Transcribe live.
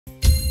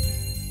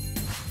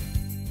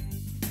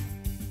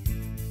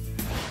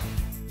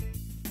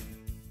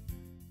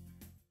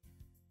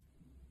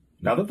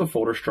Now that the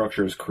folder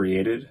structure is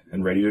created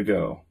and ready to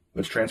go,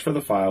 let's transfer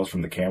the files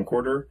from the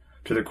camcorder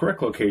to the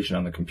correct location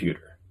on the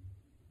computer.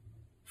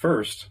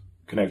 First,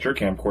 connect your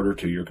camcorder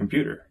to your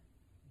computer.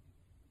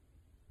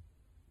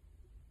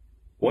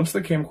 Once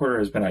the camcorder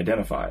has been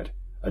identified,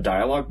 a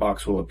dialog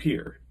box will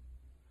appear.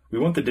 We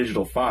want the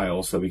digital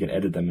files so that we can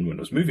edit them in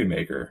Windows Movie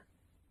Maker.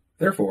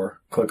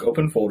 Therefore, click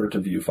Open Folder to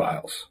view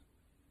files.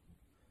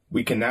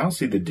 We can now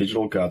see the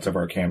digital guts of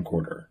our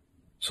camcorder,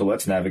 so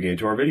let's navigate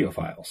to our video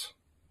files.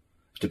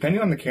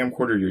 Depending on the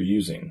camcorder you're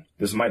using,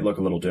 this might look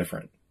a little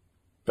different.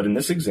 But in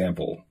this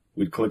example,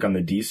 we'd click on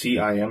the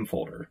DCIM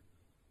folder,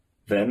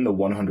 then the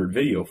 100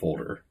 video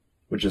folder,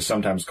 which is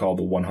sometimes called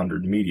the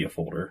 100 media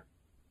folder,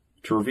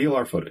 to reveal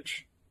our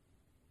footage.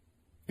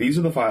 These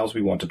are the files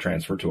we want to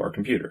transfer to our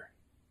computer.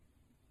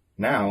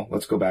 Now,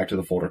 let's go back to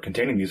the folder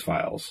containing these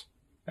files,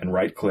 and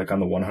right-click on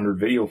the 100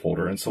 video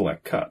folder and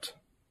select Cut.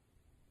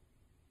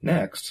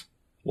 Next,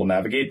 we'll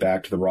navigate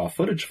back to the raw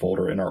footage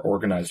folder in our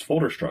organized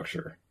folder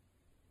structure,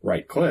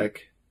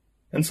 right-click,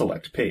 and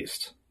select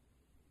Paste.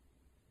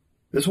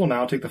 This will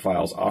now take the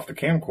files off the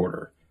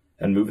camcorder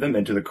and move them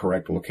into the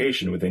correct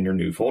location within your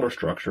new folder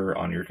structure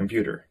on your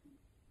computer.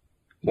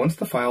 Once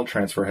the file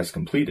transfer has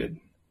completed,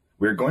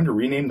 we are going to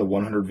rename the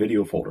 100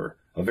 video folder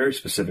a very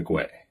specific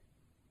way.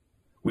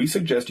 We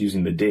suggest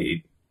using the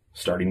date,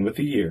 starting with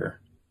the year,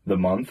 the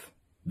month,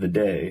 the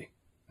day,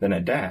 then a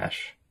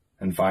dash,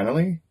 and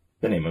finally,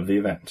 the name of the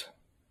event.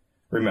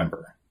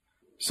 Remember,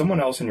 someone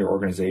else in your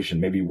organization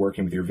may be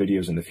working with your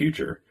videos in the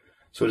future,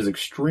 so it is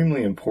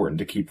extremely important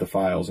to keep the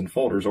files and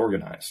folders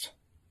organized.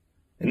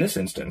 In this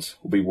instance,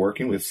 we'll be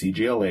working with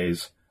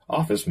CGLA's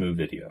Office Move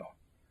video,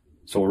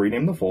 so we'll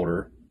rename the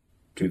folder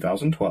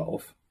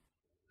 2012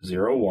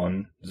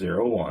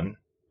 0101,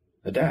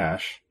 a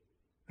dash,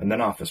 and then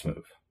Office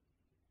Move.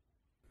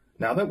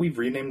 Now that we've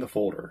renamed the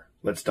folder,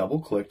 let's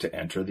double-click to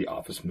enter the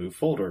Office Move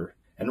folder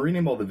and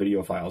rename all the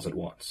video files at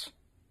once.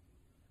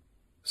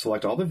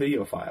 Select all the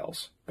video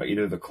files by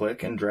either the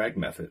click and drag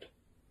method,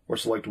 or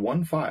select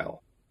one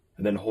file,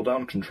 and then hold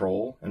down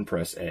Ctrl and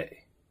press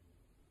A.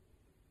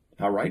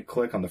 Now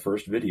right-click on the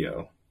first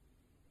video,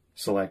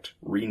 select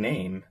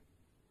Rename,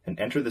 and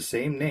enter the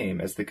same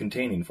name as the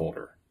containing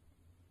folder.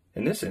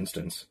 In this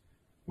instance,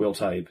 we'll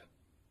type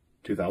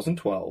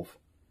 2012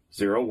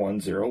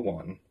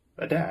 0101,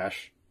 a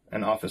dash,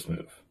 and Office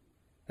Move,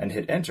 and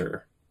hit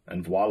Enter,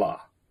 and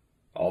voila!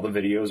 All the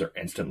videos are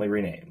instantly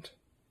renamed.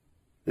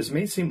 This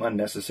may seem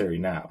unnecessary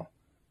now,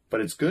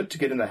 but it's good to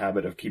get in the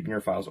habit of keeping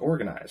your files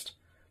organized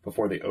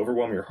before they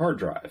overwhelm your hard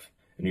drive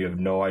and you have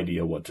no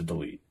idea what to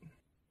delete.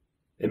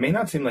 It may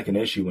not seem like an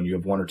issue when you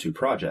have 1 or 2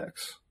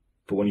 projects,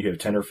 but when you have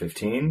 10 or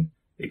 15,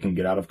 it can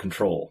get out of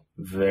control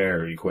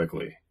very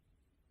quickly.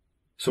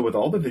 So with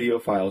all the video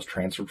files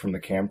transferred from the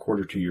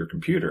camcorder to your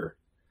computer,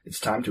 it's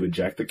time to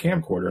eject the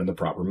camcorder in the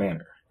proper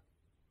manner.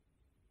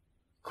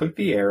 Click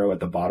the arrow at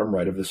the bottom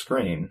right of the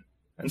screen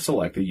and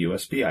select the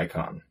USB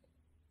icon.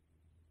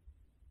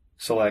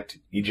 Select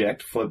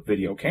Eject Flip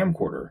Video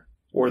Camcorder,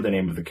 or the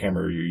name of the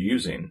camera you're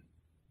using,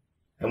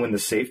 and when the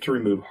Safe to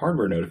Remove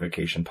Hardware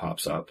notification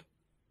pops up,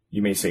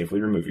 you may safely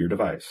remove your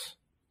device.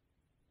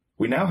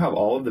 We now have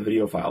all of the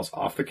video files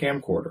off the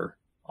camcorder,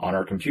 on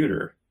our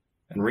computer,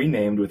 and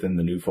renamed within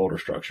the new folder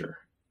structure.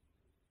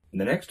 In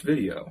the next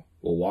video,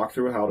 we'll walk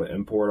through how to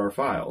import our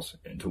files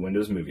into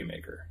Windows Movie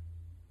Maker.